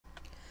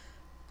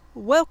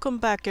Welcome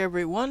back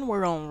everyone,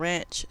 we're on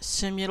Ranch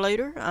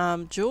Simulator.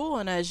 I'm Jewel,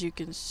 and as you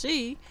can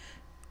see,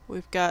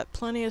 we've got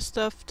plenty of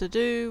stuff to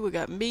do. We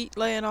got meat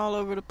laying all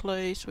over the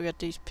place. We got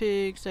these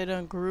pigs, they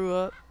done grew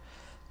up.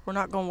 We're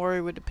not gonna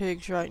worry with the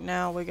pigs right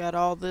now. We got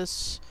all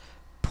this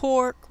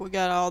pork, we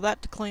got all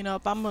that to clean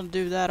up. I'm gonna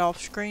do that off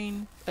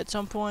screen at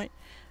some point,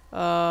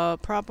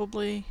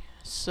 probably,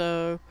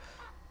 so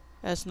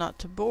as not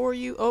to bore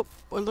you. Oh,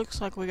 it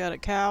looks like we got a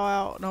cow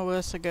out. No,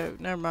 that's a goat.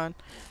 Never mind.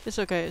 It's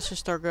okay. It's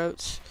just our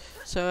goats.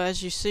 So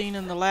as you've seen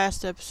in the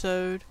last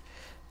episode,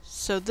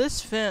 so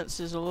this fence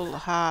is a little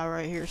high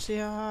right here. See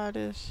how high it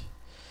is?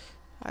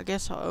 I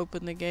guess I'll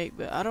open the gate,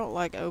 but I don't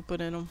like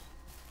opening them.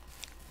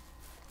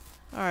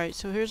 Alright,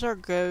 so here's our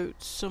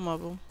goats. Some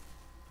of them.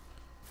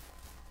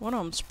 One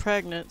of them's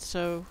pregnant,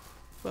 so...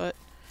 But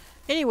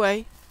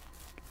anyway,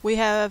 we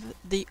have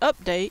the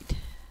update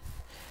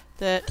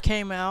that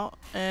came out,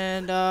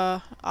 and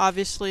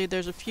obviously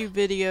there's a few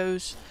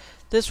videos.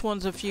 This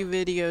one's a few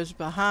videos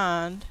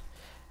behind,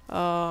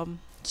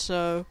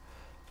 so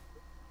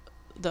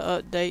the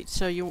update,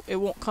 so it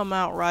won't come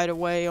out right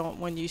away on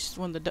when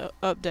the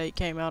update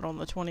came out on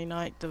the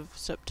 29th of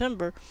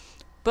September.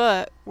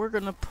 But we're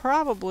gonna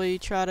probably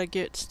try to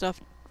get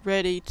stuff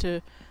ready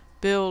to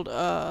build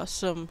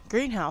some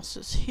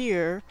greenhouses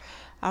here.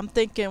 I'm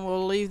thinking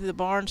we'll leave the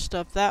barn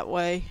stuff that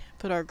way,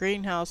 put our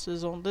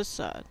greenhouses on this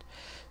side.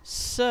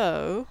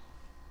 So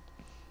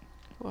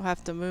we'll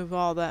have to move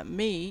all that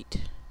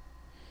meat,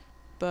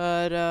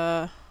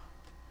 but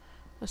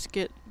let's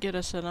get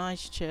us a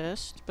nice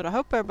chest. But I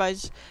hope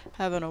everybody's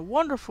having a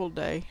wonderful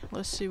day.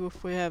 Let's see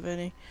if we have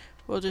any.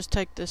 We'll just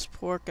take this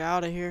pork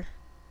out of here.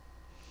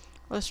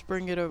 Let's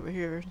bring it over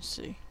here and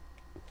see.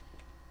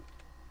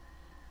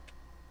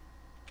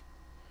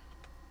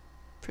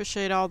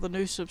 Appreciate all the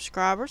new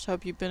subscribers.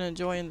 Hope you've been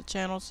enjoying the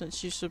channel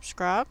since you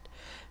subscribed.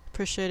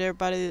 Appreciate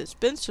everybody that's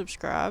been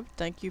subscribed.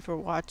 Thank you for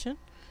watching.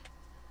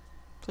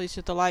 Please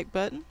hit the like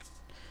button.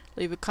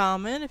 Leave a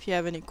comment if you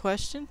have any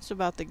questions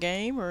about the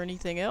game or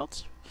anything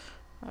else.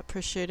 I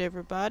appreciate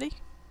everybody.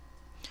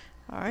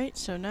 Alright,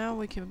 so now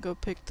we can go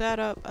pick that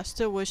up. I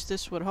still wish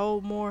this would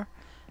hold more.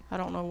 I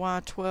don't know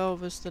why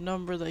 12 is the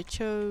number they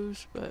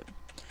chose, but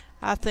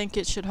I think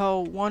it should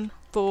hold one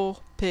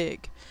full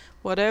pig.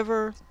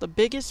 Whatever the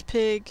biggest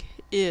pig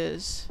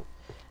is,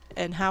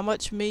 and how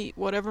much meat,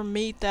 whatever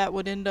meat that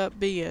would end up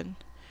being,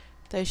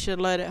 they should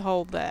let it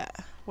hold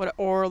that.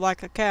 Or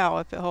like a cow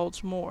if it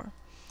holds more.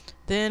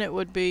 Then it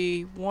would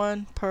be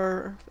one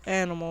per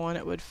animal, and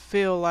it would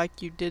feel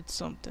like you did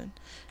something.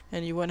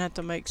 And you wouldn't have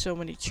to make so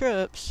many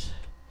trips.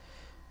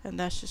 And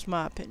that's just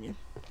my opinion.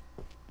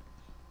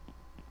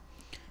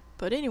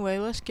 But anyway,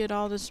 let's get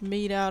all this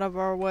meat out of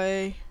our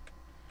way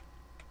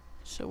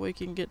so we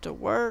can get to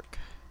work.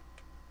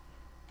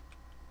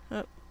 Oh,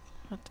 I'll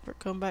have to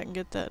come back and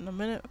get that in a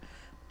minute.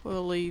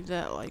 We'll leave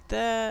that like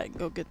that.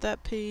 Go get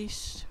that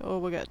piece. Oh,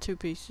 we got two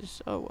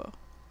pieces. Oh well.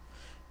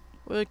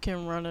 We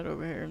can run it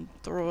over here and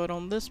throw it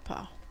on this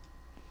pile.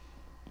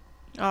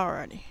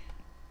 Alrighty.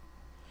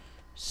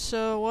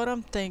 So what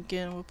I'm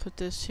thinking, we'll put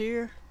this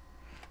here.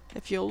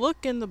 If you'll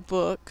look in the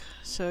book,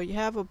 so you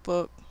have a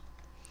book,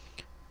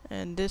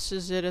 and this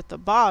is it at the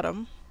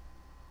bottom.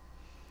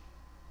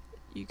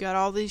 You got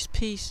all these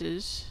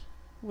pieces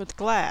with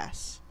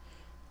glass.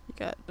 You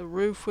got the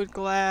roof with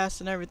glass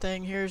and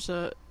everything. Here's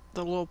the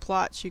little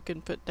plots you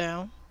can put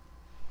down.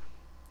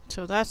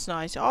 So that's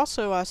nice.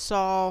 Also, I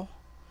saw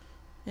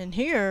in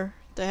here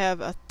they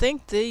have, I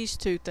think these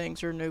two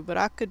things are new, but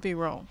I could be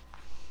wrong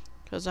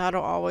because I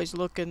don't always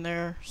look in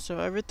there. So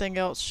everything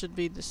else should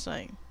be the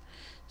same.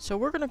 So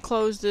we're going to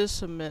close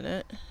this a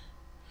minute.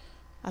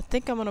 I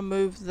think I'm going to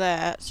move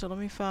that. So let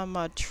me find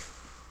my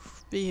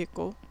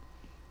vehicle.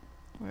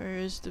 Where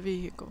is the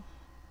vehicle?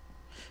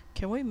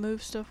 Can we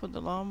move stuff with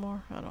the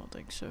lawnmower? I don't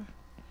think so.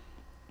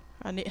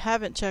 I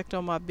haven't checked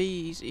on my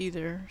bees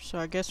either, so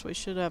I guess we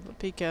should have a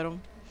peek at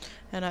them.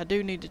 And I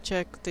do need to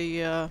check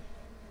the,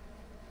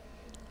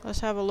 let's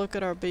have a look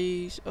at our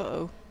bees.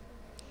 Uh-oh.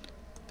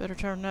 Better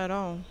turn that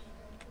on.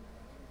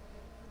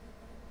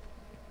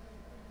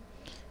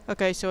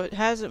 Okay, so it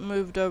hasn't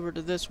moved over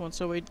to this one,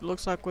 so it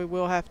looks like we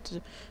will have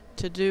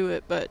to do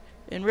it, but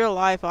in real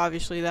life,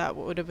 obviously, that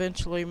would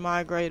eventually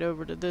migrate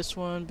over to this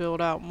one,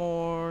 build out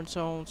more, and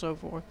so on and so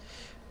forth.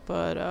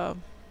 But,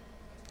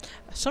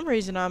 for some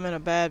reason I'm in a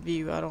bad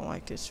view. I don't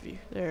like this view.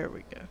 There we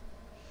go.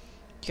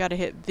 You gotta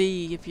hit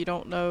V. If you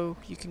don't know,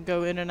 you can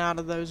go in and out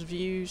of those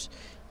views.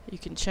 You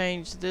can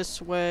change this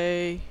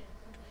way,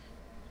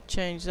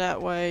 change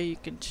that way. You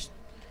can,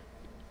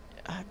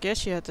 I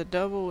guess you have to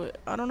double it.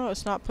 I don't know,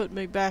 it's not putting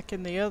me back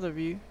in the other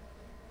view.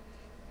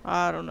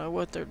 I don't know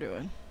what they're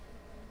doing.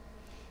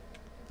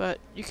 But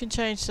you can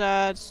change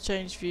sides,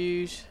 change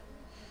views.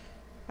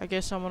 I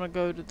guess I'm gonna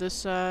go to this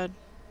side.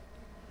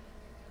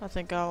 I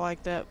think I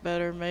like that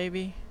better,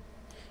 maybe.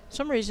 For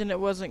some reason it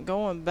wasn't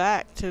going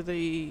back to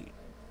the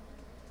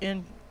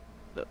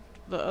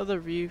other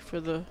view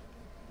for the...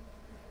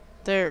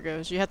 There it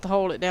goes. You have to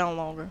hold it down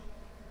longer.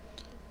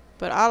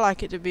 But I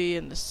like it to be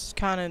in this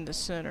kind of in the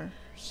center.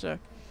 So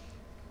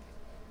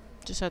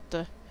just have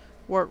to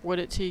work with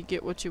it till you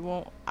get what you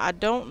want. I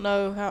don't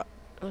know how.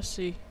 Let's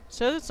see. It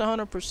says it's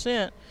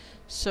 100%,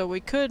 so we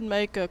could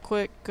make a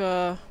quick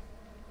do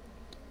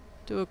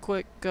a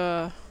quick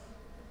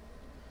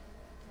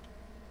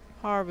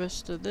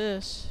harvest of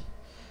this.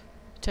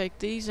 Take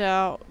these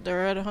out.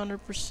 They're at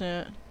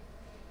 100%.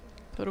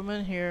 Put them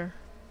in here.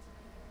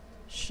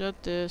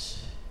 Shut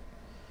this.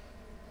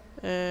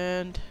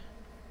 And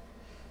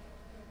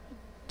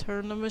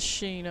turn the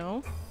machine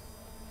on.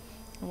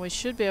 And we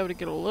should be able to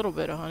get a little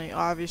bit of honey.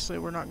 Obviously,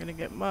 we're not going to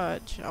get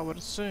much, I would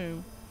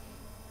assume.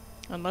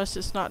 Unless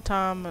it's not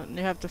time and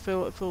you have to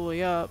fill it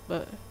fully up,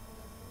 but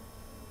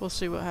we'll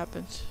see what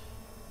happens.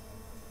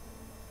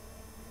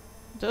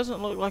 It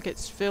doesn't look like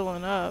it's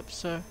filling up,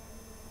 so.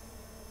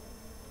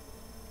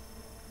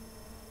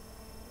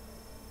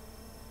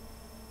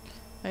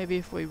 Maybe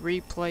if we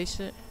replace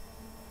it.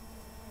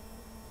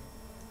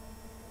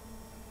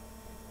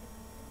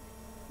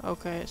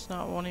 Okay, it's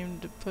not wanting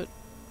to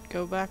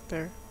go back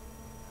there.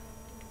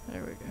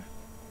 There we go.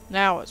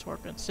 Now it's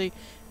working. See,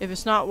 if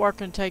it's not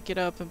working, take it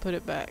up and put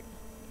it back.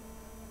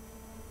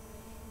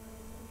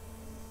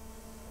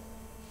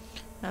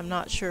 I'm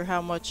not sure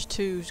how much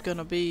 2's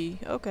gonna be.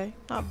 Okay,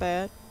 not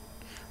bad.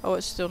 Oh,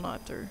 it's still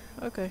not through.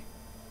 Okay.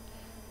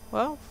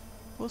 Well,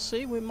 we'll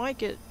see. We might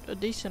get a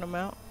decent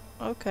amount.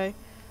 Okay.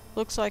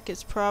 Looks like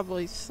it's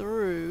probably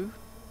through.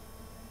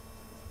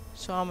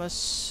 So I'm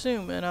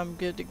assuming I'm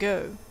good to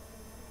go.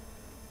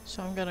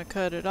 So I'm gonna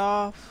cut it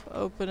off,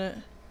 open it,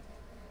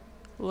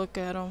 look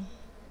at them.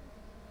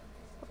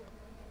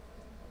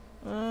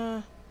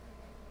 I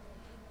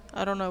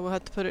don't know, we'll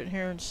have to put it in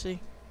here and see.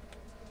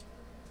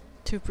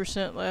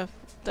 2% left,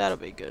 that'll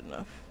be good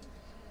enough.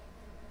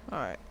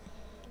 Alright,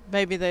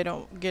 maybe they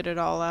don't get it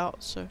all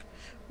out, so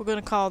we're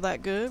gonna call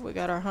that good. We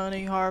got our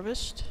honey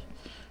harvest.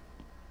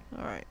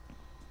 Alright,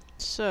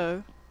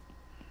 so,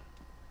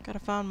 gotta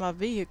find my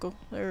vehicle,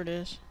 there it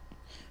is.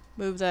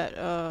 Move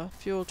that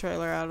fuel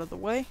trailer out of the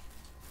way.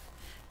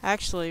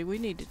 Actually, we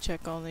need to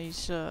check on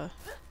these,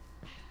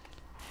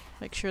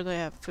 make sure they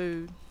have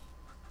food.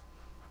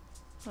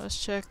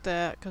 Let's check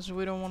that, because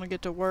we don't want to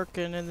get to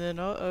working and then,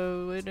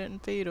 uh-oh, we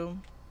didn't feed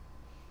them.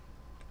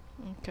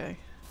 Okay.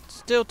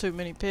 Still too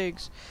many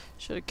pigs.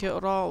 Should have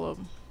killed all of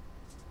them.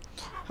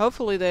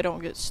 Hopefully they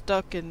don't get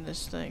stuck in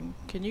this thing.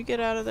 Can you get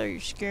out of there? You're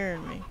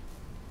scaring me.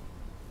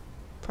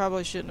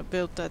 Probably shouldn't have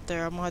built that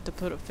there. I'm going to have to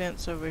put a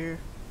fence over here.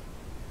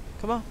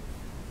 Come on.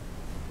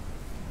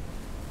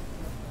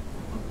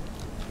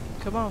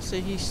 Come on,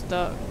 see, he's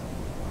stuck.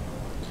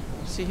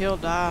 See, he'll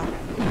die.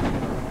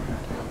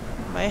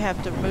 May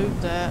have to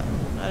move that.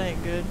 That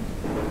ain't good.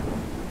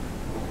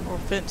 Or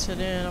fence it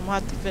in. I'm gonna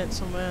have to fence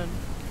them in.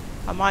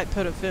 I might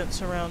put a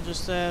fence around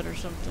just that or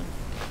something.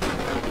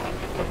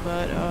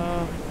 But,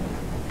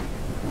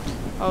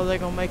 oh, they're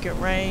gonna make it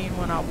rain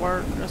when I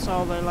work. That's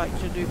all they like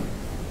to do.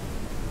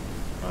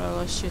 Alright,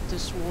 let's get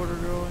this water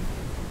going.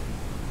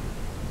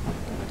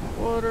 Get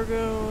the water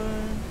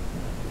going.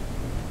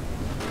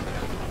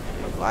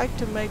 I'd like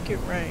to make it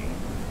rain.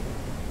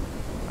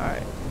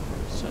 Alright,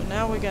 so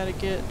now we gotta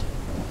get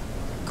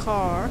the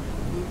car,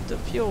 move the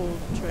fuel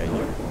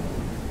trailer.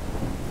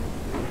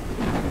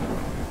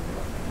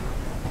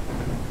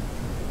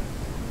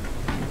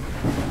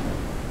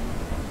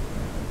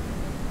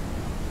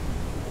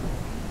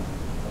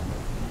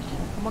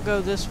 I'm gonna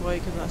go this way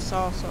because I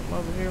saw something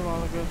over here a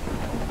while ago.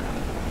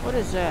 What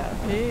is that?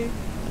 A pig?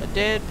 A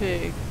dead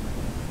pig.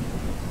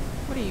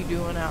 What are you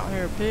doing out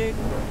here, pig?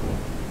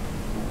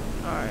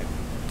 Alright.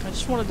 I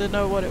just wanted to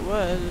know what it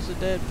was. It's a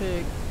dead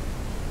pig.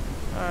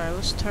 Alright,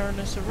 let's turn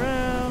this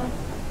around.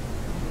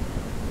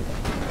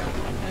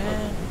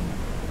 And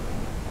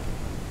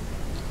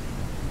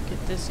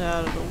get this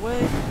out of the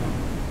way.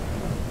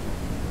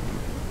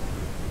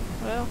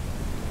 Well,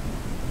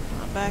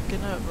 I'm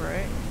backing up,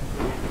 right?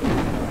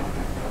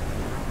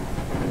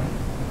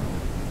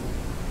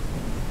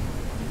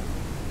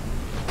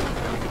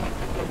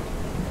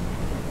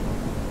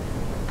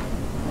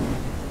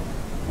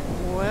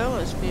 Well,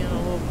 it's being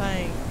a little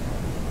pain.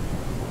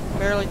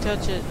 Barely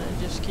touch it and it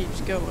just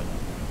keeps going.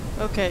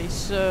 Okay,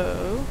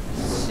 so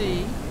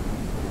C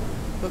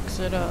hooks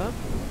it up.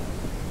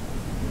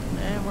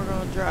 And we're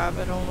going to drive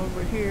it on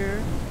over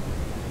here.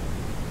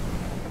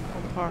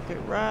 We'll park it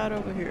right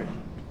over here.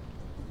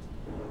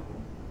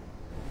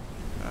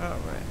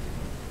 Alright.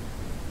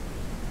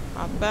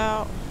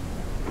 About.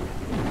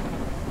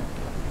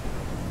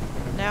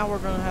 Now we're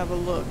going to have a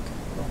look.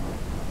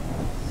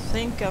 I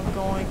think I'm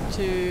going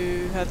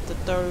to have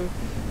to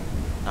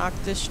knock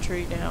this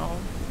tree down.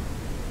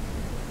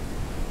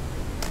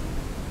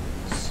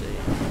 Let's see.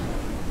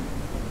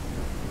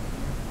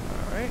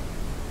 Alright.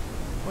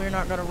 We're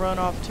not going to run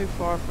off too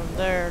far from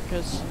there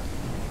because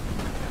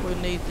we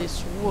need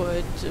this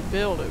wood to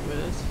build it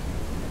with.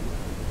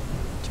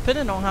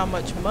 Depending on how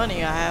much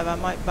money I have, I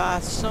might buy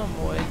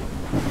some wood.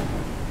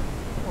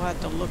 We'll have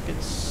to look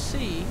and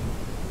see.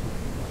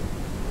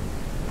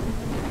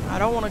 I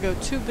don't want to go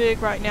too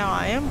big right now.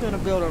 I am going to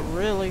build a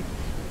really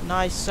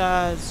nice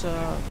size.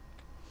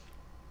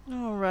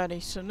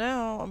 Alrighty, so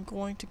now I'm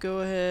going to go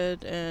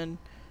ahead and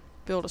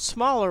build a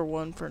smaller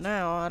one for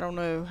now. I don't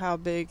know how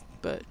big,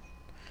 but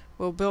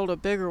we'll build a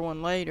bigger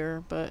one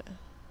later. But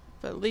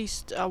at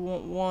least I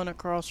want one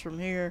across from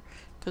here,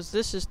 because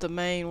this is the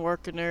main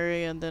working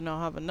area, and then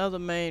I'll have another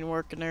main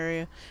working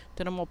area.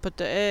 Then I'm gonna put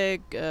the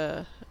egg.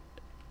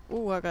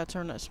 Oh, I gotta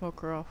turn that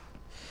smoker off.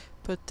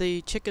 Put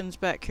the chickens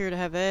back here to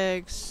have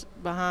eggs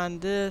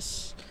behind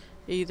this.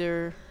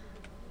 Either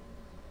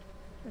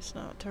it's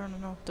not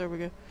turning off. There we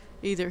go.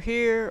 Either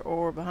here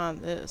or behind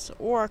this,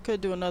 or I could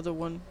do another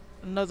one,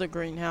 another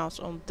greenhouse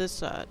on this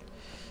side.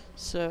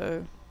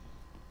 So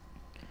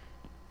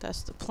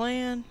that's the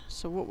plan.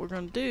 So what we're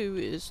going to do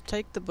is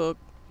take the book.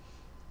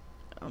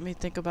 Let me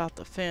think about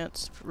the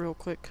fence real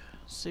quick.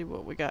 See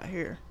what we got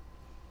here.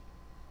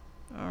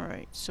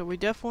 Alright, so we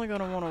definitely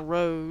going to want a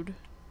road.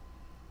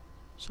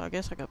 So I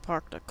guess I could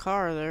park the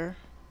car there.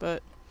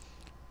 But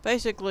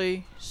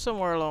basically,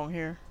 somewhere along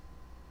here.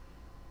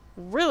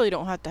 Really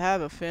don't have to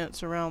have a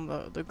fence around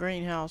the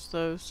greenhouse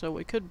though. So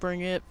we could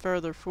bring it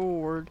further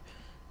forward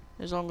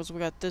as long as we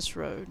got this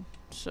road.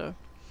 So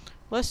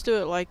let's do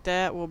it like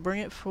that. We'll bring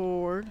it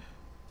forward.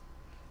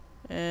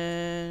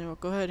 And we'll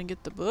go ahead and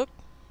get the book.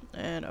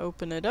 And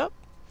open it up.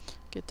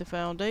 Get the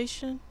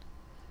foundation.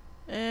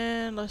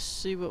 And let's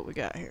see what we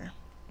got here.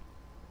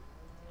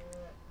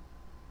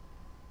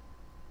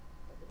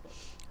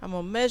 I'm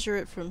going to measure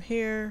it from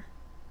here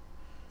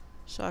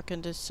so I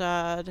can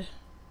decide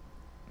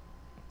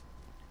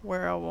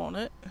where I want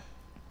it.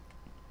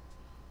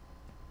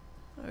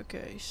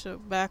 Okay, so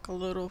back a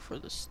little for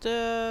the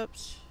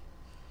steps.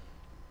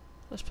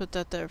 Let's put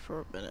that there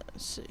for a minute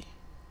and see.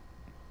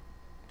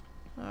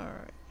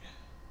 Alright.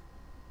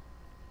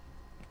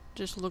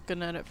 Just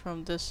looking at it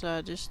from this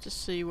side just to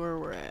see where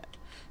we're at.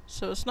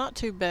 So it's not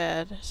too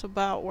bad. It's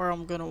about where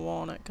I'm going to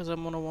want it, because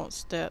I'm going to want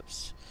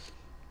steps.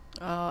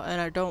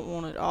 And I don't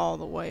want it all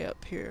the way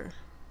up here.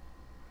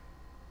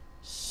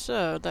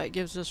 So that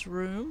gives us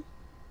room.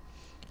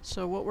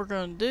 So what we're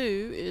going to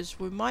do is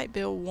we might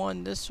build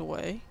one this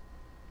way.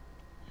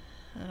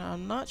 And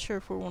I'm not sure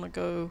if we want to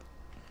go...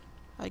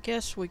 I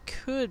guess we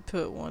could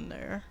put one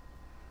there.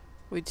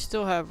 We'd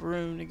still have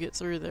room to get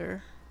through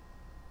there.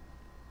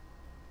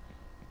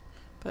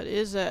 But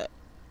is that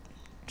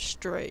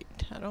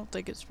straight? I don't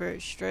think it's very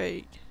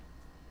straight.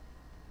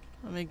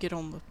 Let me get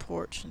on the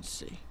porch and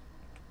see.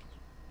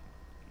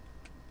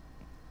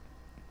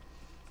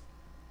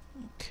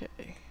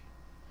 Okay.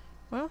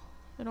 Well,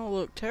 it don't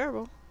look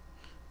terrible.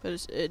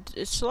 But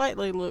it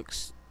slightly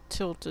looks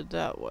tilted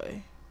that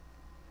way.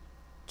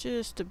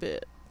 Just a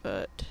bit.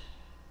 But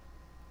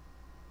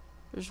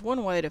there's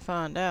one way to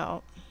find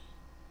out.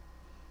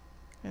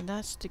 And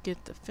that's to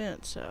get the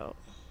fence out.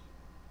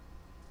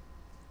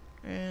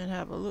 And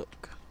have a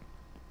look.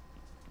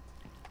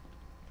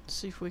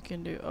 See if we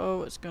can do...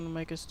 Oh, it's going to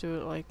make us do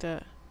it like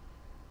that.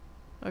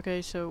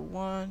 Okay, so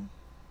 1...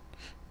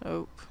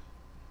 Nope.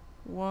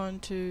 1,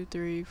 2,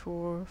 3,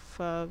 4,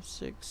 5,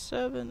 6,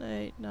 7,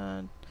 8,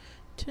 9,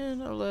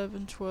 10,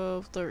 11,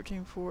 12,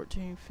 13,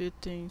 14,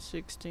 15,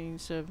 16,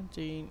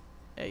 17,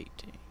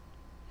 18.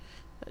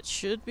 That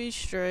should be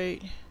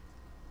straight.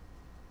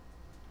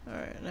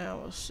 Alright, now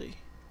we'll see.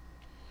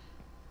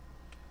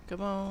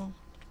 Come on.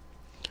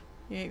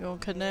 You ain't gonna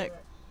connect?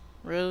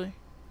 Really?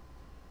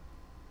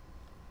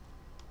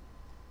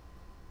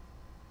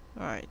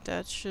 Alright,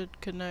 that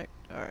should connect.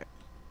 Alright.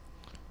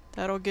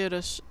 That'll get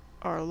us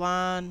our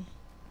line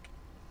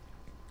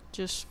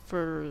just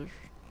for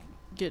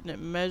getting it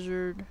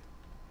measured.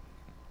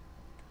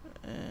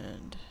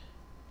 And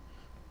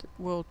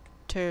we'll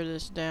tear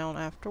this down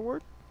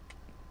afterward.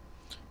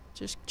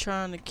 Just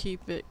trying to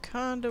keep it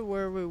kinda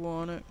where we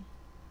want it.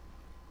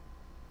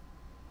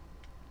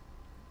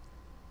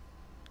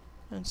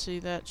 And see,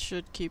 that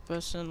should keep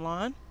us in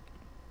line.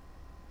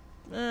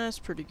 That's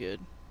pretty good.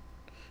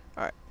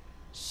 Alright,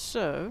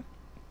 so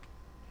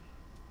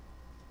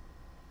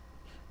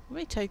let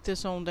me take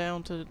this on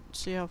down to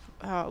see how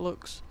it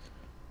looks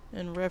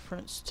in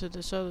reference to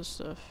this other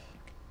stuff.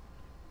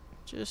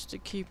 Just to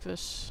keep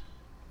us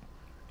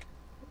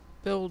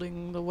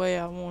building the way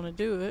I want to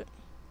do it.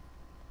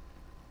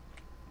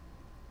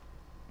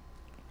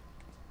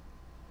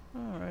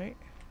 Alright.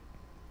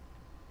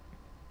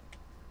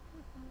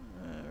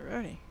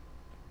 Alrighty.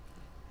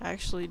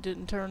 Actually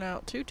didn't turn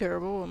out too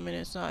terrible. I mean,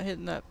 it's not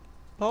hitting that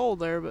pole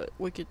there, but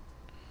we could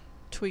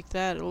tweak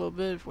that a little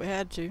bit if we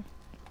had to.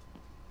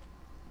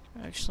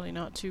 Actually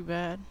not too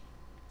bad.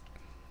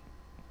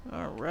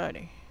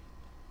 Alrighty.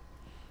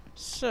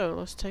 So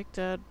let's take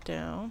that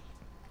down.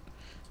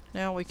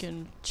 Now we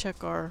can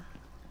check our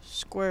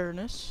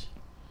squareness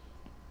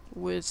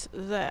with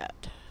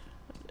that.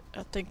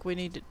 I think we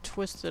need to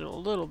twist it a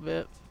little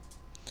bit,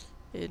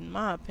 in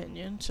my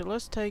opinion. So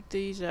let's take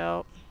these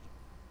out.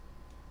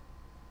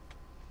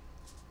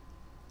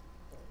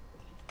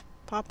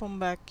 Pop them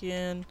back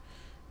in.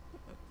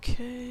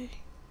 Okay.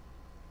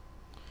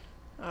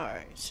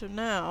 Alright, so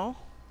now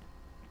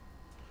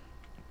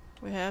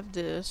we have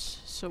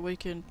this, so we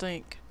can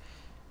think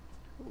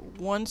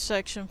one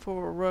section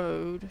for a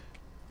road,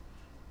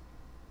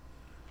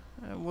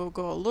 and we'll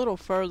go a little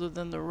further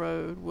than the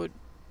road would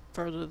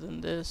further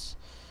than this.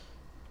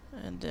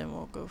 And then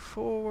we'll go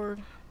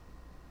forward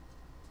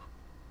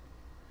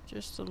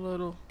just a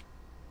little.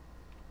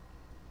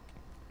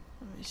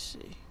 Let me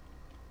see.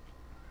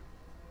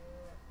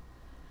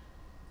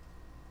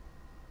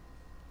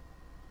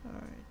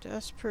 Alright,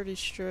 that's pretty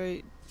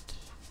straight.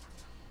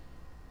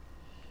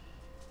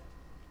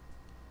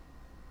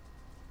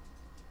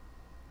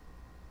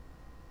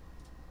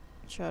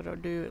 Try to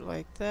do it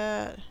like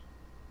that.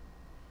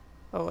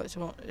 Oh, it's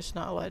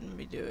not letting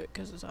me do it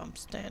because I'm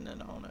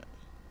standing on it.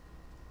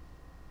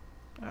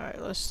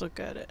 Alright, let's look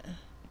at it.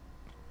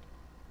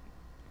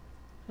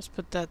 Let's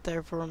put that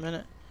there for a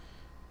minute.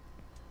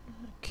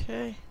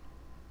 Okay.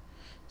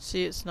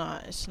 See, it's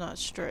not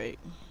straight.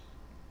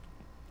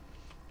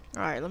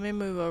 Alright, let me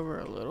move over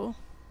a little.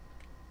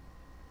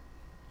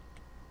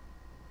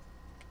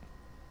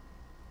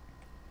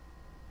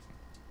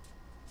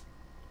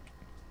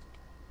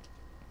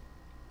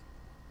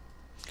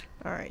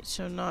 Alright,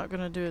 so not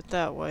gonna do it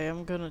that way.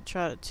 I'm gonna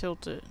try to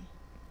tilt it.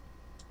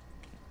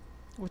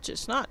 Which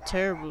it's not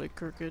terribly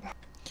crooked.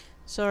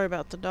 Sorry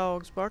about the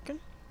dogs barking.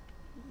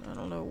 I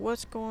don't know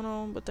what's going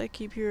on, but they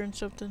keep hearing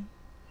something.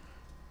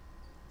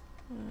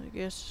 I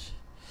guess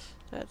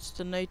that's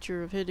the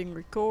nature of hitting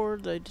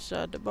record. They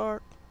decide to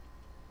bark.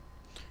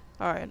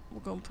 Alright, we're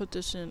gonna put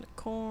this in the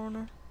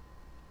corner.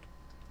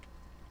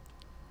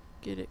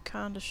 Get it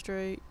kinda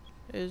straight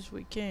as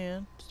we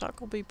can. It's not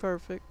gonna be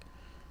perfect.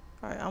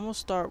 Alright, I'm gonna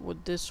start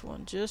with this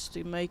one just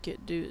to make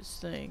it do its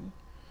thing.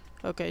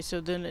 Okay, so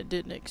then it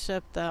didn't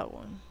accept that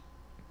one.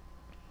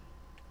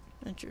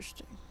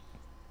 Interesting.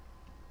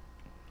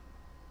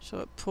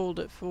 So it pulled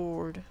it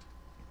forward.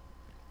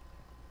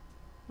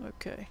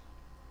 Okay.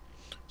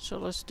 So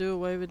let's do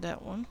away with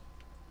that one.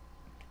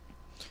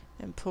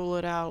 And pull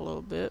it out a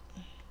little bit.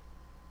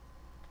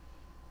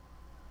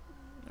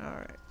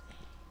 Alright.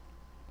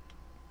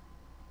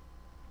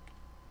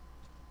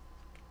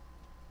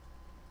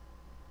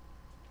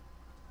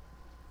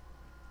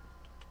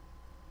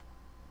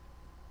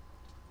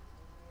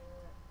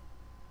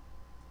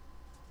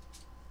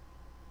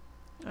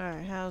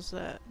 Alright, how's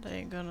that? They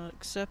ain't gonna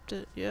accept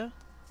it, yeah?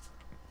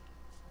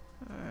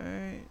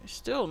 Alright,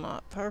 still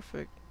not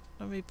perfect.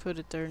 Let me put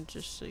it there and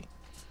just see.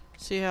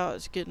 See how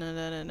it's getting it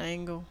at an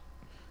angle?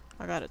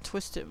 I gotta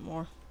twist it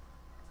more.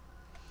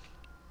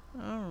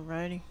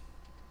 Alrighty.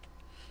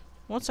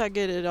 Once I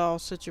get it all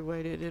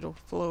situated, it'll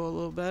flow a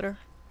little better.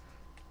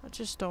 I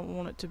just don't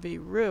want it to be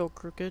real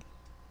crooked.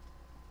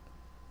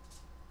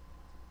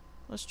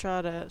 Let's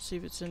try that, see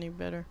if it's any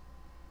better.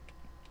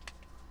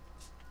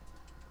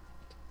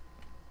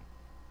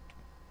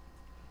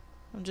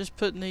 I'm just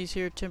putting these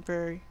here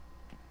temporary.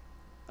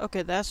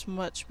 Okay, that's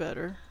much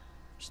better.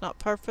 It's not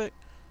perfect,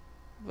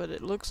 but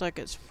it looks like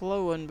it's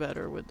flowing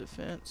better with the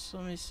fence.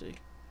 Let me see.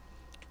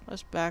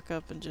 Let's back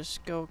up and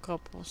just go a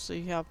couple,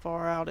 see how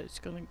far out it's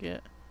gonna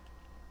get.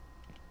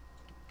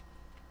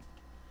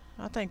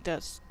 I think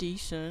that's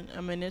decent.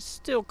 I mean, it's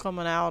still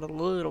coming out a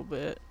little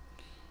bit,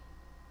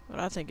 but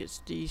I think it's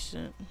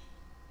decent.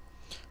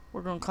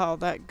 We're gonna call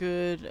that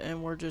good,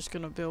 and we're just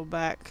gonna build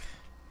back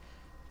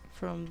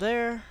from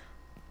there.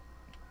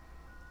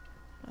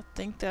 I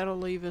think that'll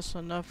leave us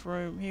enough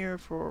room here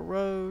for a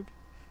road.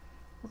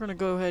 We're gonna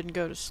go ahead and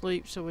go to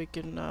sleep so we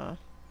can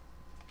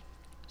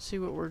see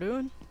what we're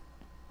doing.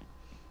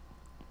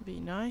 Be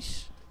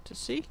nice to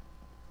see.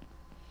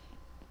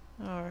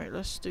 Alright,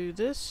 let's do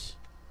this.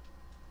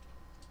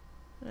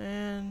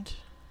 And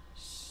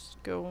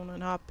go on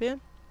and hop in.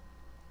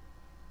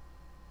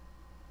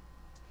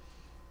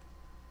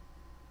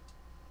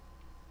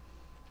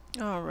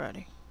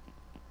 Alrighty.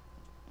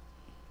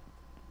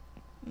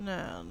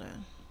 Now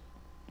then.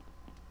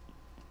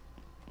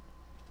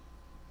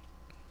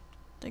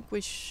 I think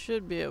we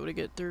should be able to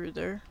get through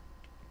there.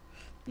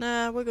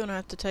 Nah, we're gonna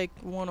have to take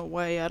one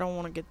away. I don't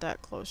want to get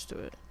that close to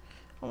it.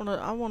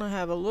 I wanna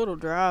have a little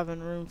driving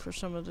room for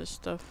some of this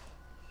stuff.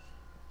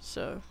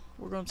 So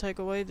we're gonna take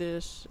away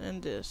this,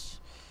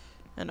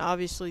 and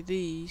obviously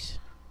these.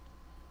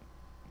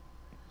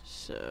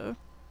 So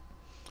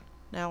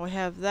now we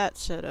have that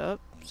set up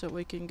so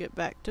we can get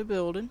back to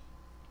building.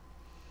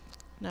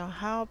 Now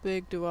how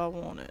big do I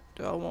want it?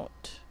 Do I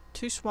want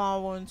 2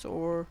 small ones,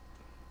 or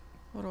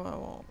what do I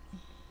want?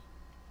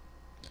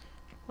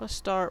 Let's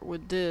start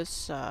with this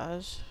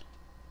size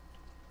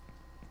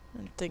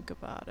and think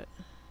about it.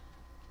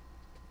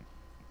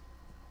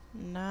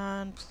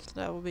 9,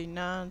 that will be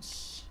 9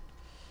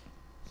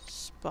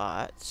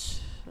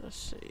 spots. Let's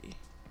see.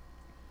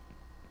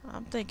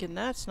 I'm thinking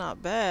that's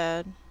not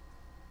bad.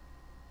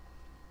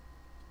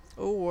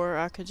 Or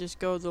I could just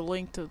go the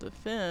length of the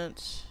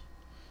fence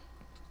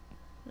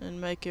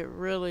and make it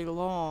really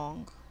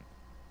long.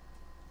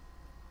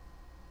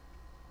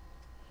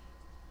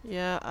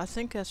 Yeah, I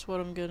think that's what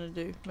I'm gonna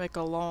do. Make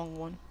a long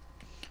one.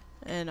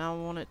 And I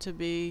want it to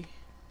be...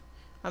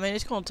 I mean,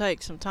 it's gonna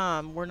take some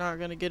time. We're not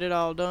gonna get it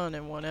all done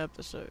in one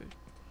episode.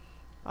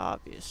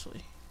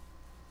 Obviously.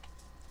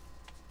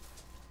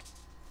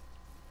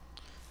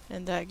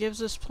 And that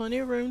gives us plenty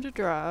of room to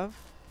drive.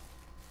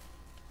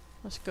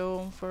 Let's go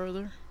on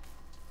further.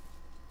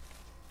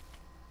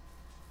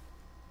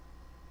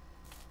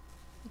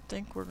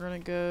 think we're gonna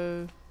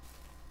go.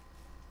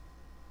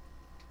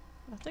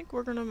 I think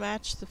we're gonna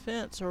match the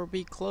fence or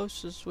be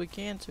close as we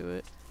can to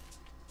it,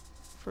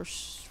 for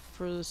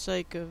the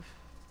sake of.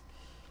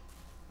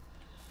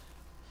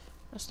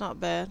 That's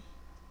not bad.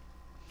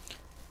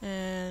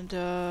 And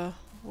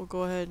we'll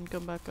go ahead and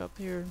come back up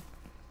here and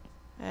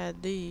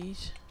add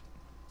these.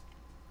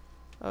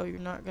 Oh, you're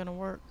not gonna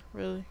work,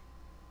 really?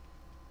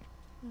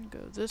 And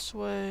go this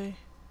way.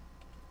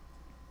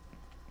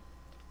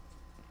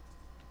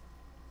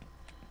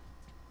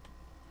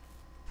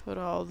 Put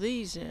all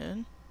these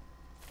in.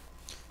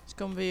 It's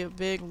gonna be a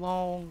big,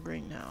 long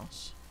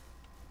greenhouse.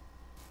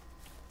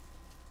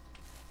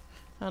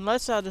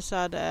 Unless I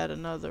decide to add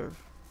another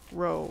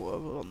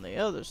row on the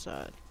other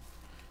side.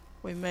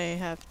 We may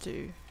have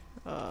to,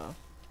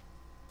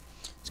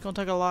 it's gonna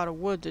take a lot of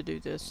wood to do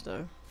this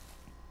though.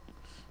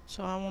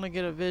 So I want to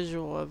get a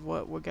visual of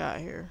what we got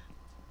here.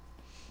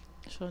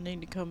 So I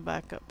need to come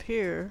back up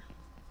here.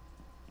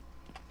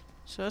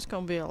 So that's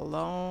gonna be a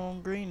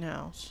long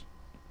greenhouse.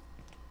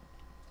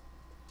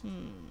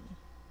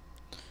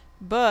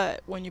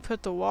 But when you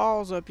put the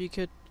walls up, you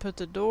could put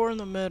the door in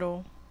the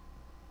middle.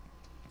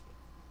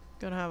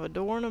 Gonna have a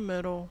door in the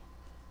middle,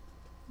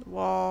 the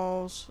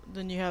walls,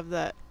 then you have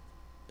that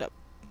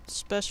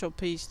special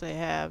piece they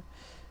have.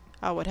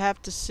 I would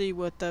have to see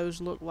what those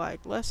look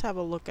like. Let's have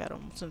a look at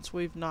them since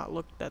we've not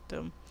looked at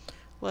them.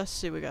 Let's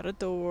see, we got a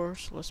door,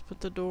 so let's put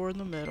the door in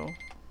the middle.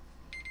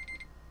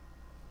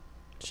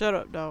 Shut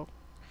up, dog.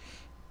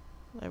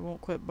 They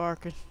won't quit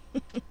barking.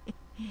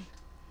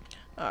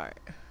 Alright.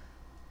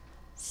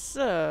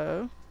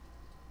 So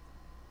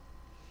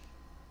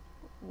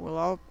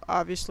we'll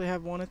obviously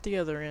have one at the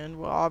other end.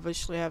 We'll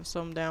obviously have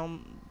some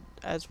down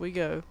as we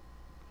go.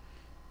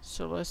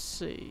 So let's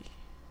see.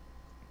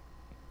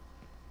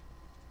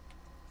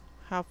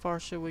 How far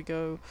should we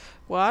go?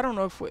 Well, I don't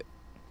know if we...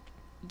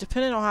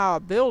 Depending on how I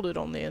build it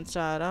on the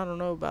inside, I don't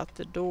know about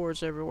the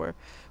doors everywhere.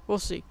 We'll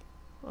see.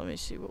 Let me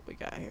see what we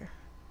got here.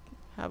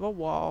 Have a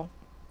wall.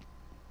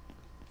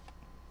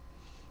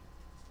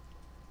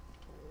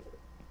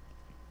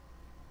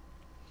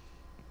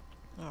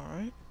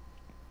 Alright.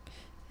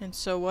 And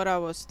so what I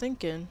was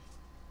thinking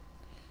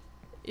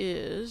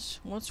is,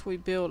 once we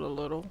build a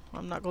little,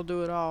 I'm not going to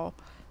do it all,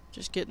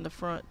 just get in the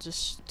front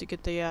just to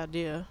get the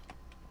idea.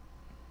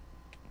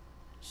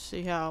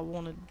 See how I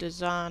want to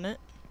design it.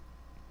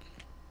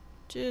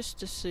 Just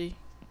to see.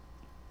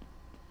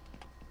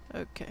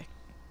 Okay.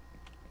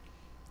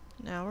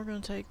 Now we're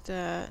going to take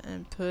that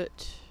and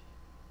put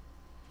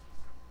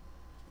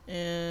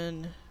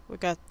in, we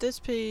got this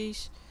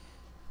piece,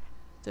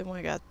 then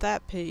we got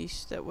that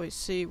piece that we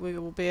see we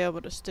will be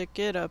able to stick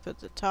it up at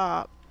the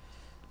top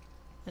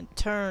and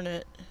turn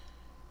it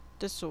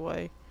this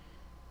way.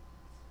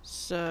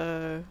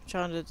 So,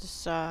 trying to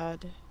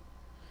decide,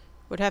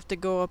 would have to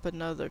go up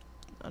another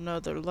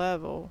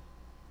level.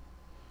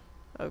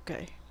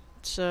 Okay,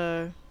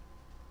 so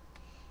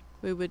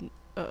we would,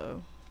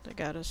 uh-oh, they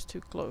got us too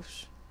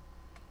close.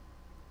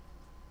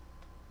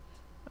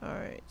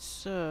 Alright,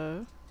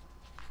 so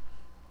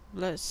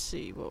let's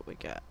see what we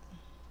got.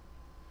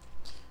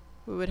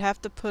 We would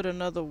have to put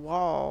another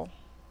wall.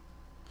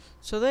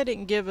 So they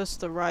didn't give us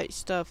the right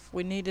stuff.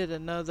 We needed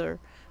a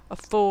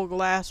full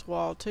glass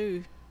wall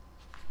too.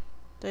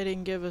 They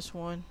didn't give us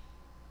one.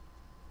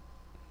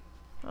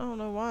 I don't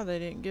know why they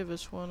didn't give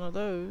us one of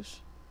those.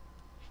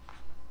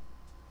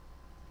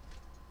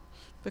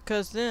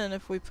 Because then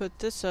if we put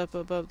this up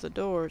above the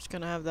door, it's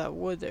going to have that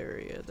wood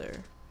area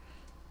there.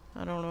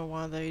 I don't know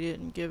why they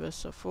didn't give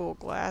us a full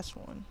glass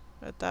one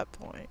at that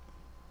point.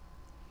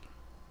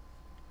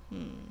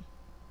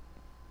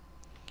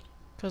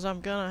 Because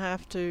I'm going to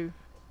have to...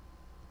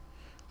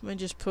 Let me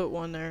just put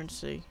one there and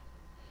see.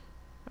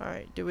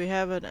 Alright, do we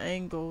have an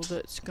angle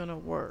that's going to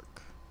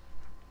work?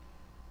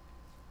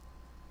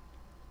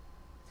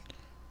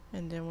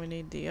 And then we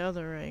need the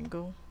other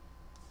angle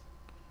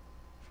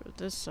for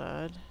this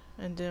side.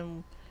 And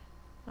then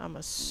I'm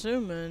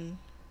assuming...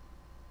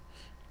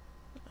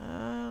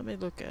 let me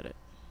look at it.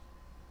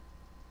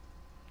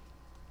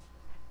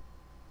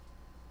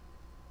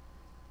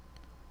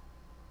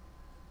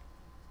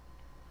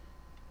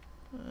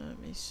 Let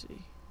me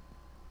see.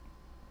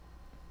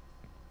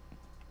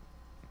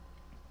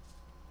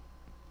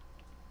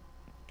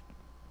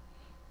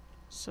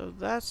 So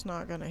that's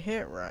not gonna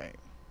hit right.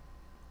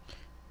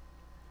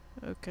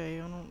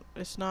 Okay,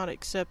 it's not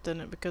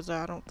accepting it because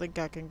I don't think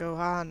I can go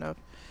high enough.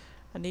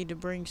 I need to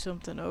bring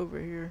something over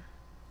here.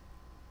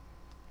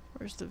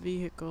 Where's the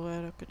vehicle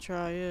at? I could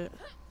try it.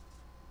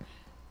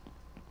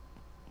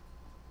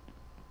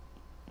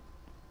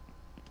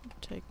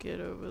 Take it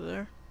over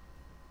there.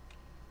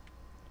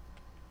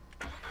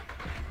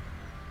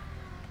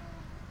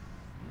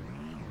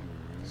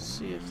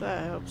 See if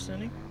that helps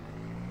any.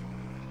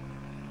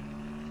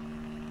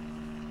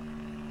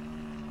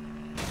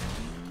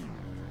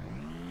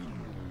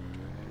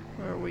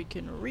 Where we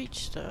can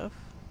reach stuff.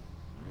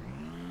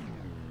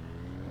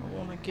 I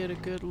want to get a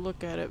good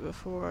look at it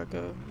before I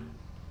go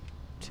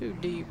too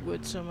deep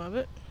with some of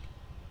it.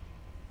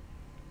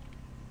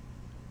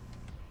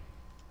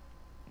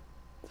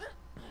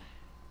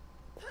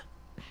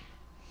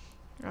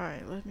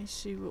 Alright, let me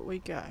see what we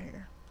got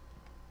here.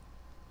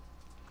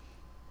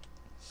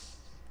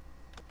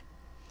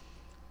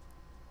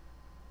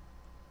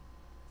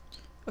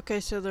 Okay,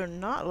 so they're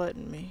not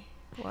letting me.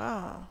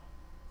 Wow.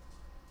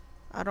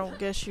 I don't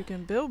guess you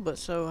can build but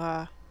so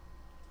high.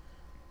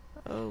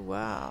 Oh,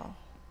 wow.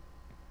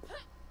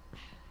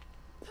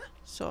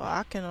 So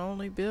I can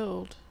only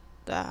build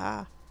that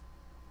high.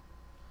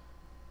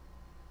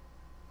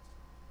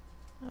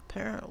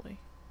 Apparently.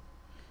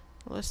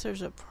 Unless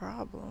there's a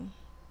problem.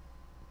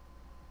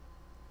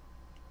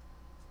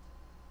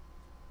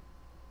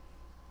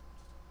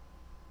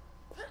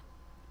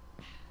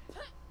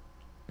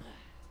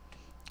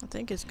 I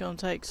think it's gonna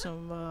take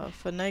some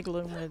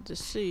finagling with to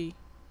see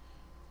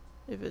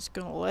if it's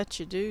gonna let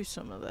you do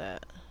some of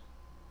that.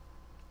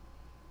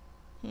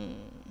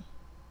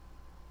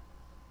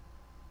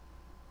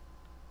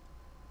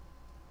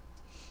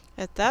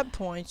 At that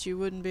point, you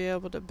wouldn't be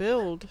able to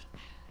build.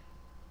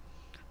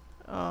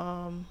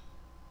 Let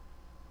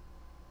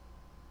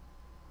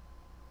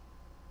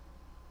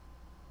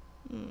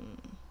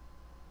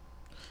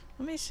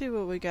me see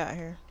what we got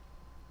here.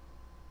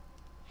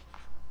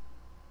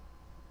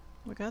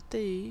 We got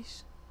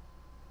these.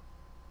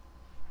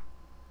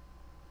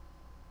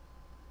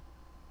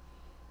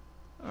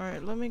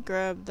 Alright, let me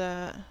grab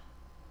that.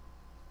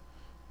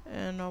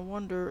 And I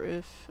wonder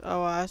if...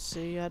 Oh, I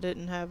see. I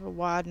didn't have a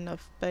wide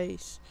enough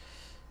base.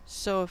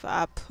 So if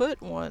I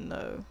put one,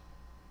 though...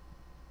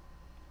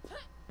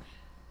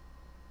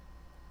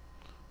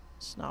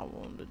 It's not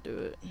wanting to do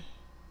it.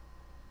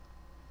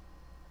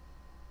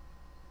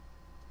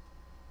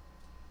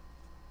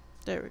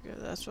 There we go.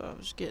 That's what I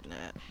was getting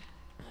at.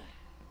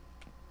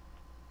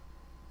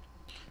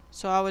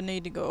 So I would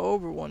need to go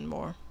over one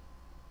more.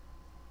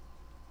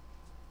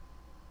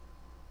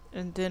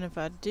 And then if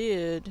I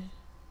did,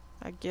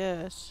 I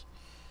guess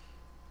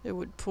it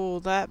would pull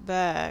that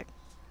back.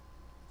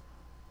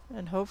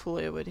 And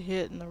hopefully it would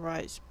hit in the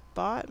right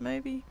spot,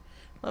 maybe?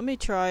 Let me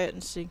try it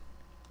and see.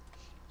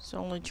 It's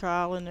only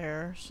trial and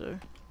error, so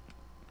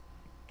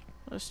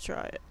let's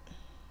try it.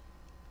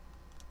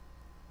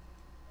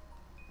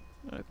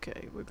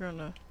 Okay, we're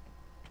gonna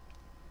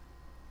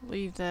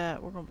leave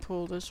that. We're gonna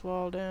pull this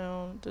wall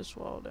down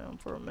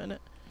for a minute.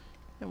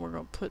 And we're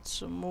gonna put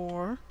some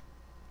more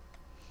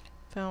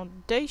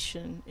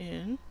foundation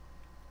in.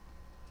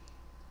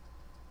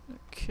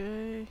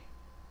 Okay.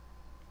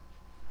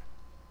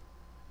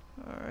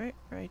 Alright,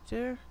 right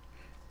there.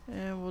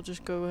 And we'll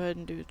just go ahead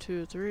and do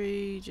 2 or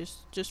 3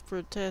 just for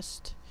a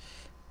test.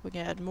 We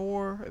can add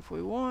more if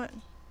we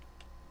want.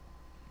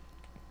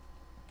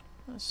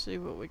 Let's see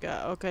what we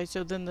got. Okay,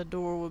 so then the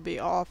door would be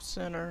off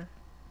center.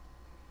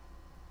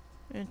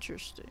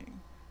 Interesting.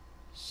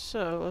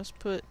 So let's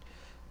put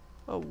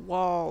a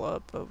wall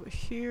up over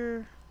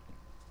here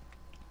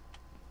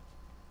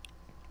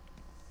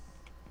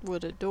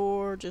with a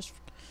door, just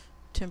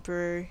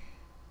temporary.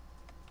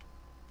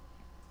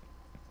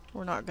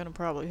 We're not gonna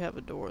probably have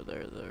a door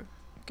there though.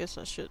 Guess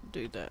I shouldn't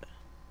do that.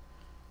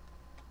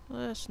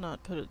 Let's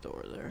not put a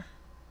door there.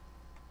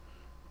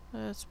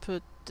 Let's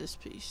put this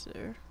piece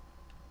there.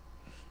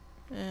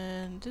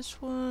 And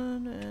this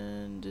one,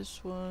 and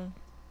this one,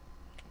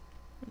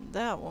 and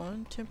that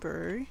one,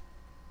 temporary.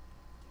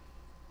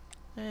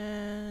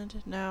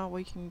 And now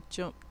we can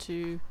jump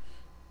to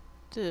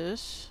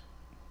this.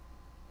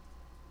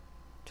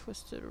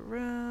 Twist it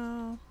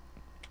around.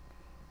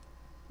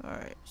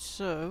 Alright,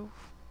 so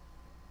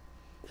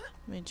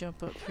let me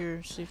jump up here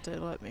and see if they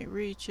let me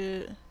reach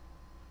it.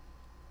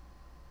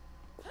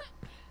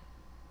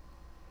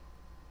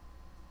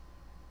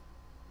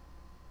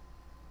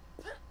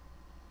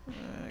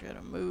 I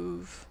gotta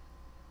move.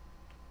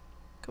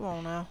 Come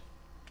on now.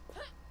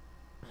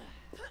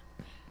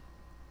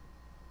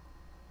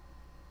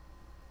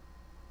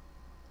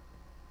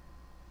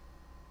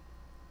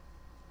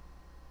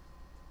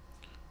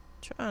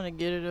 Trying to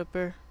get it up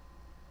there.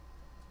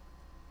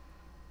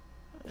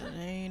 It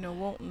ain't a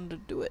wanting to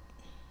do it.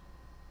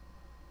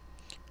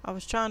 I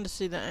was trying to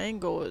see the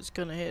angle it's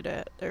gonna hit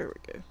at. There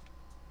we go.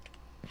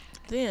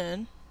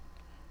 Then,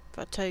 if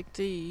I take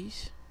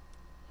these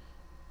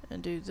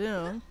and do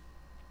them.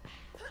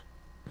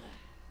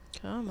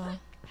 Come on.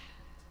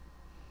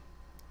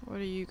 What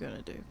are you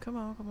gonna do? Come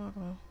on, come on,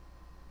 come on.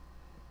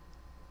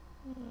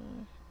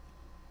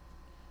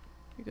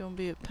 You're gonna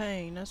be a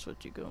pain. That's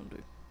what you're gonna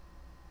do.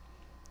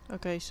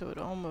 Okay, so it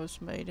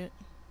almost made it.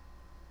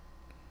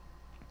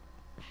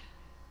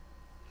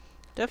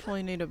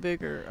 Definitely need a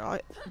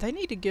bigger... they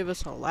need to give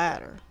us a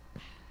ladder.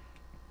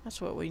 That's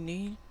what we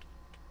need.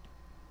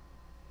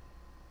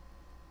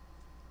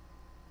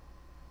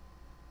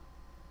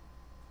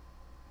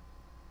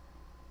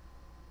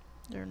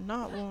 They're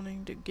not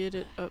wanting to get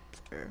it up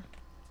there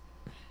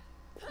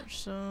for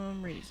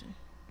some reason.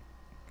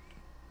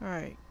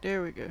 Alright,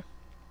 there we go.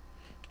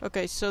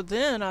 Okay, so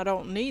then I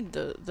don't need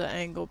the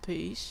angle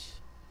piece.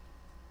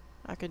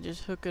 I can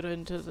just hook it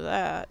into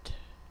that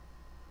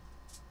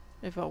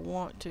if I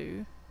want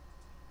to.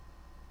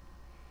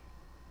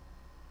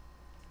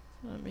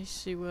 Let me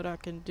see what I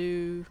can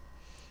do.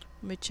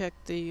 Let me check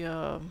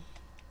the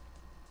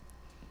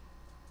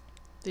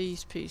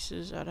these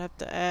pieces. I'd have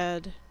to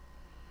add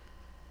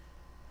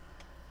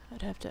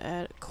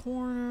a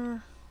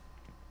corner.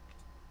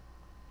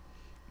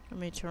 Let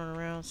me turn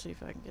around and see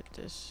if I can get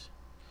this.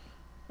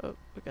 Oh,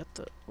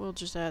 we'll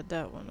just add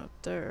that one up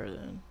there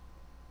then.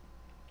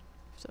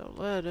 If they'll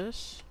let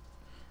us.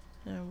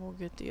 And we'll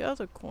get the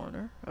other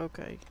corner.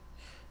 Okay.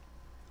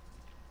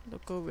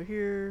 Look over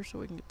here so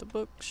we can get the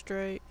book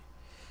straight.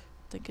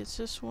 I think it's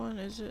this one,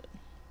 is it?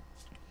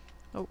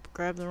 Nope,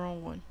 grab the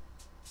wrong one.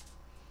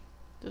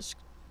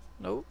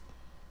 Nope.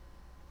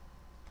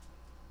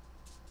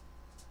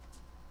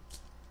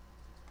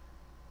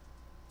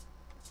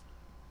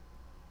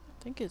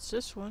 I think it's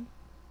this one.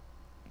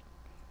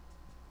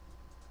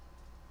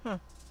 Huh.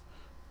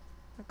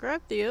 I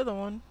grabbed the other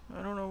one.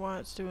 I don't know why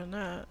it's doing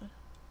that.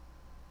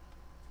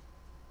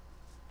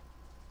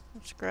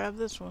 Let's grab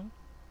this one.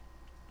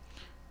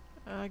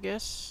 I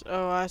guess.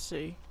 Oh, I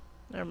see.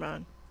 Never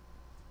mind.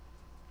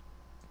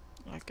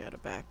 I gotta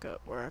back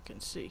up where I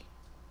can see.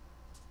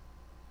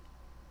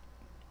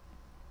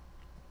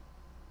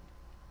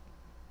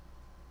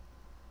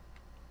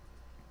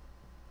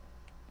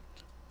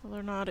 Well,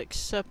 they're not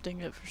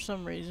accepting it for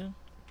some reason.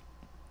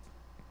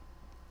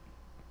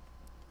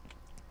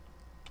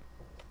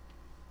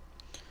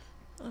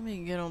 Let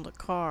me get on the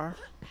car.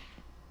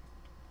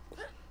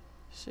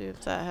 See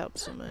if that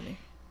helps them any.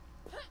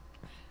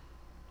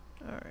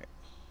 Alright.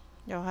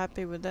 Y'all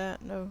happy with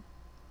that? No.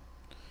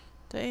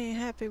 They ain't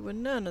happy with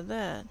none of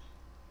that.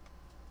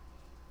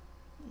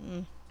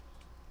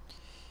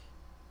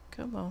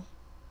 Come on.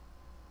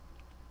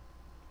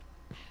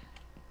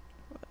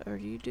 What are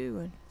you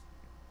doing?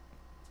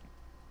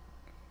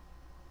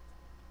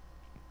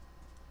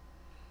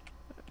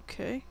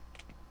 Okay.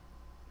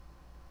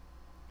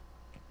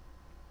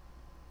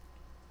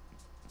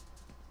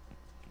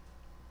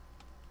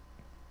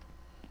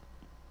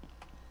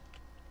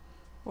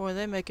 Boy,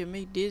 they making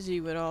me dizzy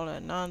with all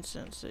that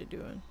nonsense they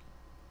doing.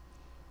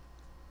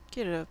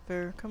 Get it up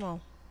there, come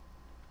on.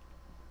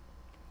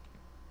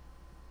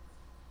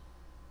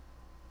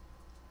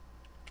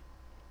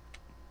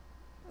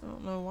 I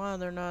don't know why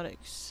they're not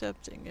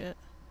accepting it.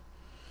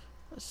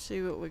 Let's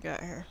see what we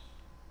got here.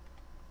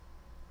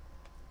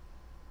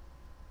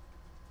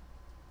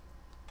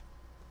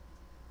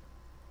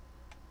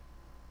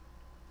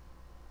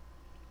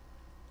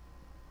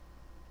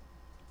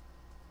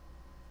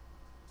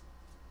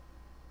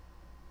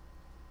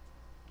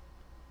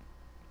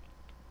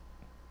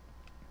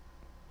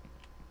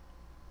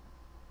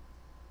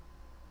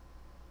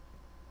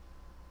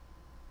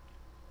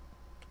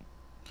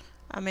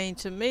 I mean,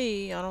 to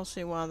me, I don't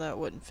see why that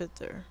wouldn't fit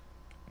there.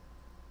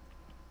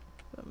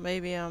 But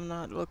maybe I'm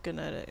not looking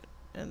at it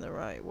in the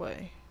right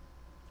way.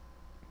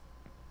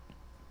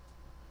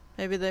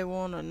 Maybe they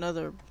want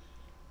another...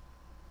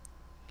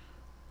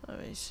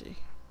 Let me see.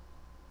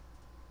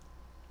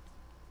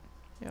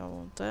 Y'all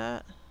want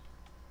that?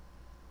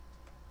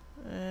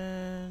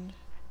 And...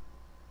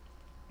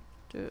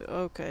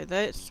 okay,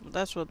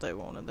 that's what they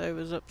wanted. They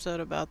was upset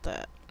about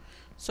that.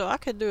 So I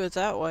could do it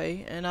that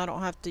way, and I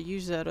don't have to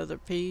use that other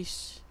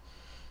piece.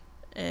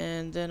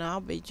 And then I'll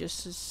be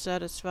just as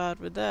satisfied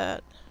with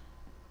that.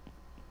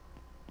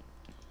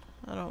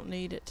 I don't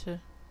need it to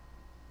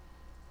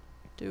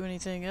do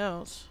anything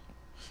else.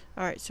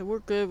 Alright, so we're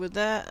good with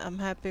that. I'm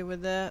happy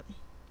with that.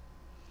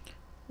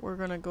 We're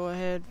gonna go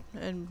ahead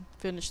and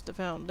finish the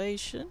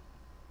foundation.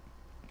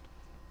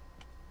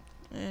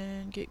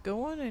 And get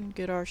going and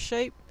get our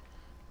shape.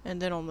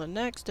 And then on the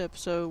next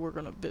episode, we're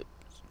gonna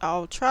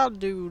I'll try to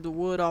do the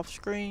wood off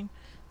screen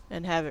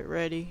and have it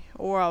ready,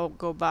 or I'll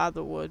go buy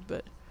the wood,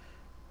 but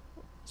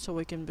so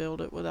we can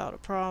build it without a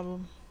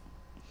problem.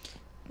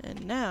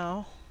 And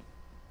now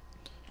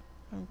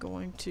I'm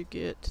going to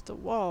get the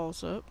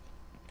walls up.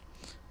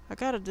 I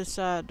gotta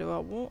decide, do I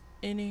want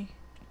any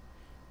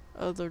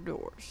other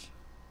doors?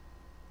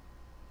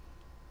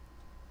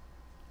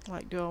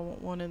 Like, do I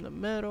want one in the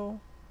middle?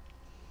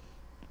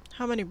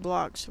 How many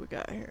blocks we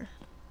got here?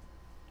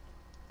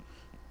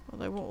 Well,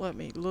 they won't let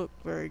me look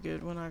very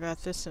good when I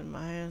got this in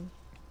my hand.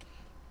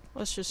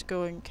 Let's just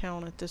go and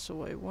count it this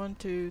way. 1,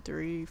 2,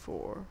 3,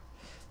 4,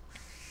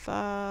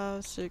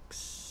 5, 6,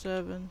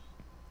 7,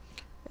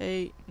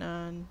 8,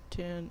 9,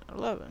 10,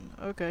 11.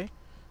 Okay.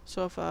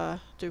 So if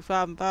I do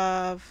 5 and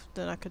 5,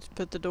 then I could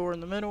put the door in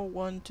the middle.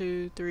 1,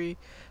 2, 3,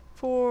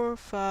 4,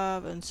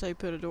 5, and say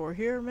put a door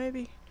here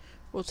maybe.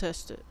 We'll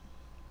test it.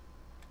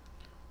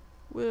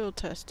 We'll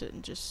test it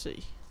and just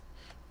see.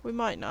 We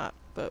might not,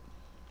 but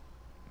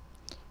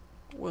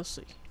we'll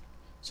see.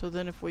 So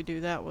then if we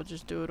do that, we'll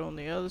just do it on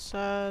the other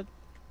side.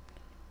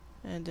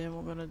 And then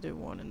we're going to do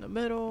one in the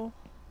middle.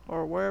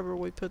 Or wherever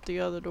we put the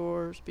other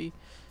doors. We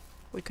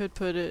could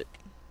put it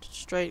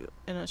straight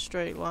in a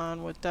straight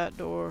line with that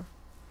door.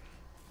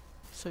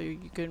 So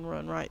you can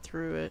run right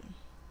through it.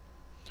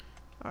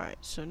 Alright,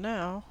 so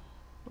now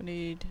we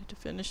need to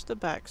finish the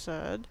back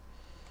side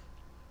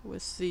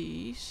with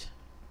these.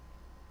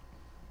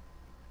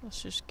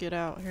 Let's just get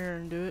out here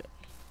and do it.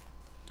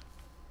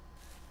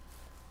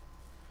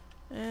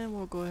 And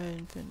we'll go ahead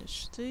and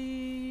finish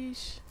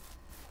these.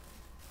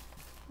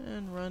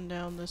 And run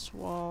down this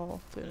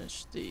wall,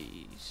 finish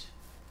these.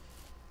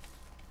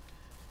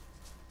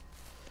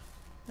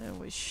 And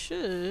we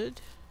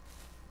should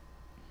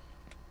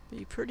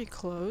be pretty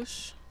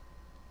close.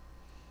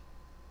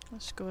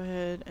 Let's go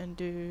ahead and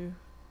do...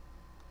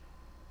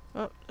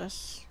 Oh,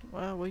 that's...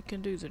 Well, we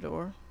can do the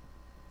door.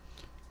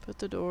 Put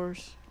the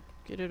doors.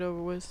 Get it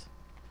over with.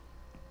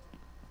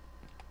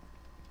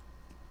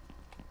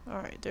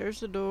 Alright,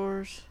 there's the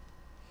doors.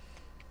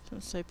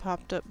 Since they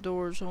popped up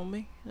doors on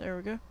me. There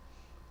we go.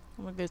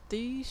 I'm gonna get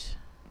these.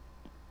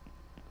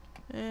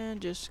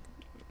 And just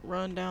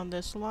run down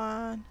this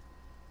line.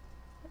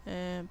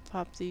 And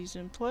pop these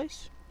in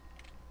place.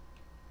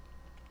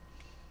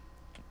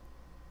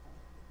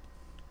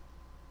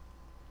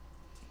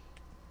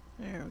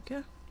 There we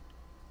go.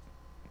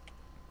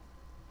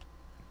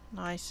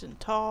 Nice and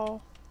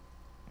tall.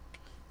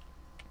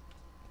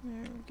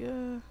 There we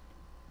go.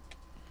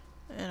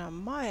 And I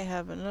might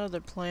have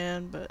another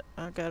plan, but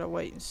I gotta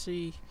wait and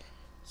see.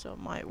 So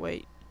I might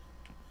wait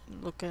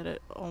and look at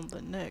it on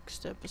the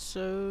next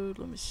episode.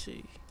 Let me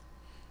see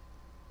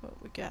what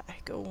we got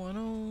going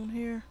on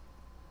here.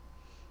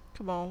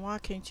 Come on, why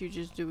can't you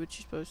just do what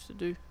you're supposed to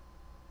do?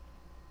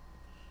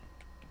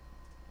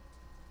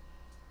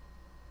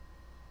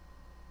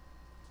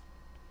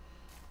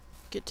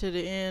 Get to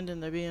the end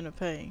and they're being a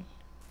pain.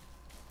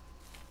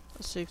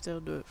 Let's see if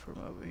they'll do it from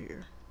over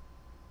here.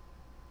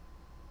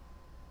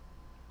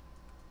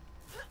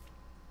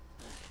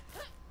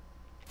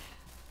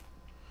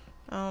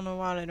 I don't know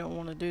why they don't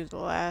want to do the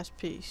last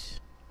piece.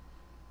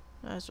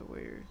 That's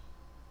weird.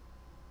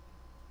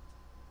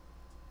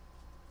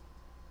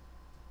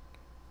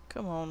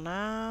 Come on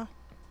now.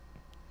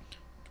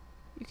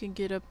 You can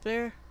get up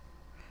there.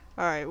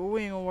 Alright, well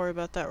we ain't gonna worry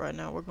about that right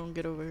now. We're gonna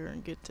get over here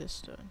and get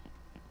this done.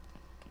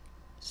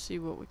 See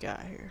what we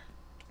got here.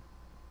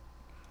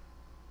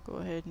 Go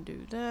ahead and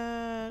do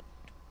that.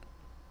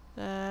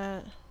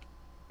 That.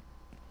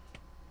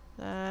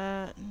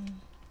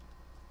 And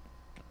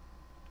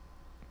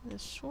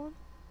this one.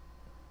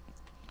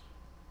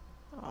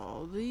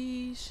 All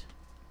these.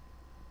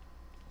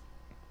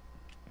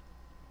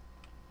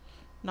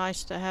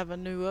 Nice to have a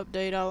new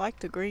update. I like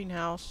the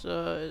greenhouse.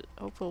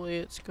 Hopefully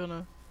it's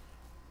gonna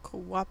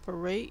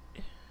cooperate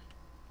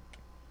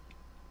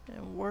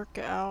and work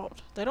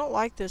out. They don't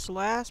like this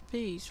last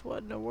piece.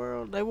 What in the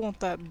world? They want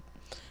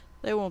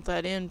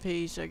that end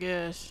piece, I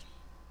guess.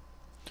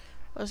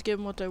 Let's give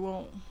them what they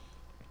want.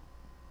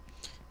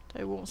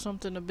 They want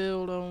something to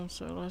build on,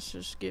 so let's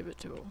just give it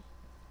to them.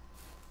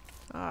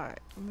 Alright,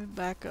 let me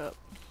back up.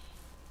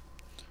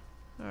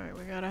 Alright,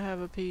 we gotta have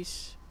a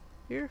piece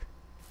here.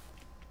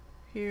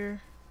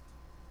 Here.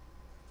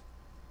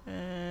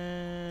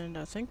 And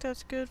I think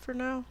that's good for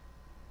now.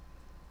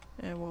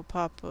 And we'll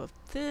pop up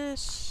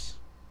this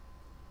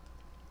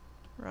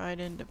right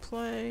into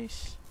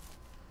place.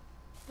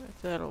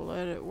 If that'll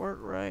let it work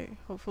right,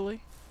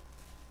 hopefully.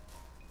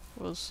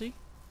 We'll see.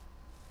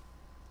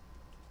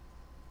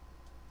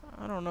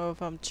 I don't know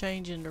if I'm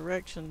changing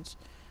directions.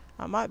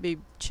 I might be,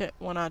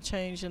 when I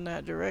change in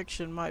that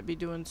direction, might be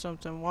doing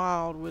something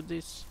wild with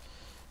this.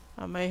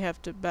 I may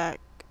have to back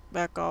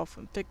off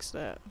and fix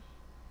that.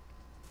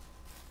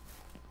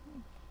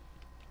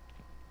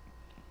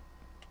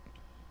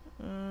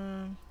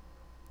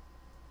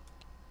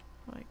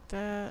 Like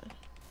that.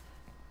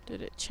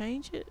 Did it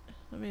change it?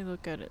 Let me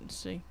look at it and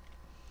see.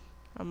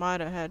 I might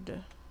have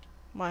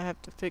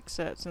to fix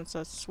that since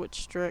I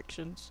switched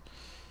directions.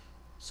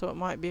 So it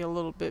might be a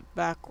little bit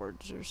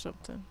backwards or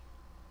something.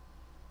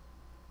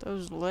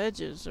 Those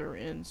ledges are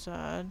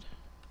inside.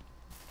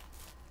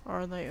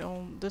 Are they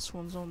on? This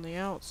one's on the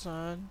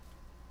outside.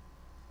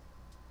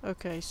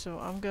 Okay, so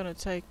I'm gonna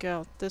take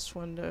out this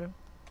window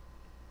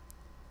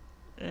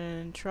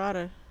and try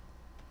to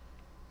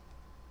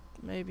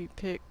maybe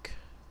pick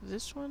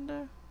this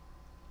window.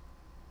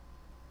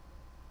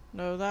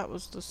 No, that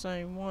was the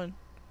same one.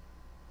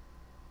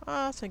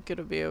 I think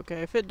it'll be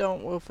okay. If it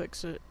don't, we'll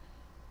fix it.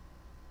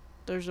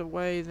 There's a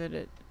way that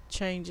it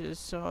changes,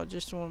 so I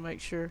just want to make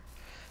sure.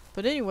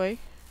 But anyway,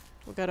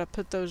 we gotta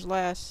put those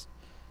last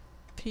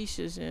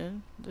pieces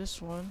in.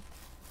 This one,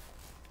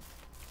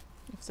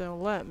 if they'll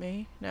let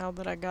me. Now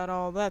that I got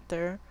all that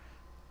there,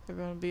 they're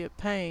gonna be a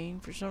pain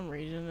for some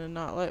reason and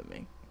not let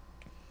me.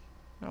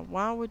 Now,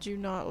 why would you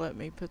not let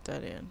me put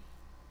that in?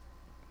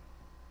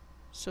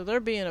 So they're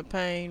being a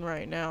pain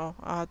right now.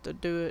 I'll have to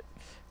do it,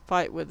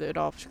 fight with it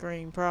off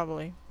screen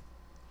probably.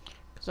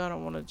 Because I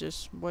don't want to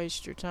just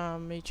waste your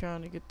time me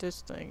trying to get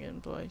this thing in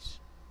place.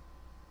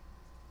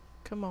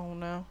 Come on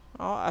now.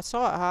 Oh, I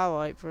saw it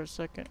highlight for a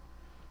second.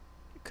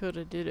 It could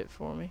have did it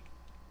for me.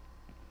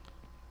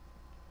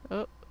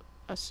 Oh,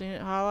 I seen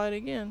it highlight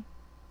again.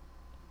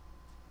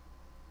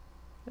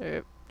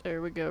 There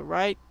we go.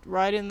 Right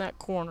in that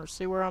corner.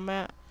 See where I'm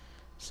at?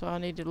 So I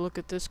need to look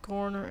at this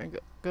corner and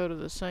go to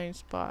the same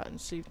spot and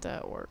see if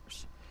that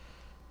works.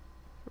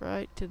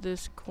 Right to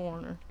this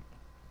corner.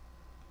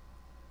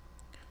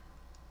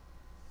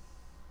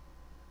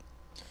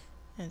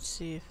 And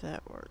see if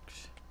that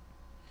works.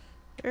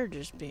 They're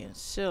just being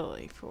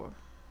silly for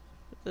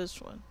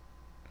this one.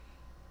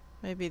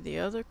 Maybe the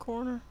other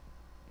corner?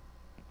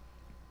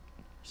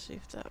 See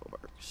if that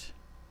works.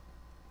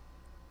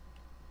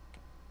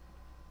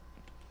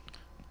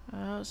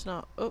 It's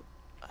not. Oh,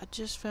 I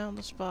just found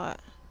the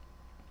spot.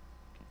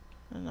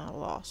 And I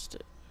lost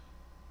it.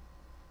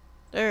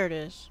 There it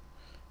is.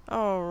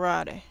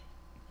 Alrighty.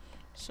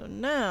 So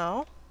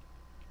now,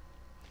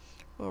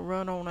 we'll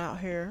run on out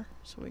here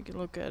so we can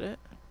look at it.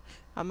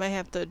 I may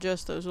have to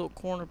adjust those little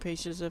corner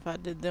pieces if I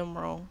did them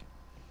wrong.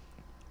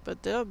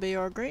 But they'll be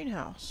our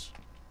greenhouse.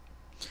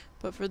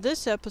 But for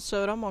this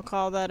episode, I'm going to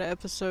call that an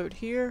episode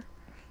here.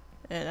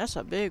 And that's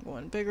a big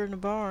one. Bigger than the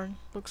barn.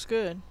 Looks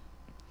good.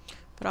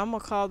 But I'm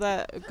going to call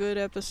that a good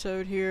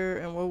episode here,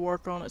 and we'll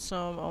work on it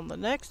some on the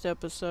next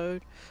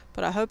episode.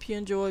 But I hope you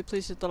enjoyed.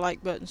 Please hit the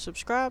like button,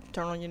 subscribe,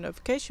 turn on your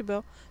notification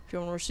bell if you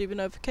want to receive a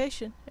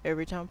notification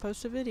every time I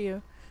post a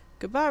video.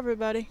 Goodbye,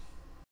 everybody.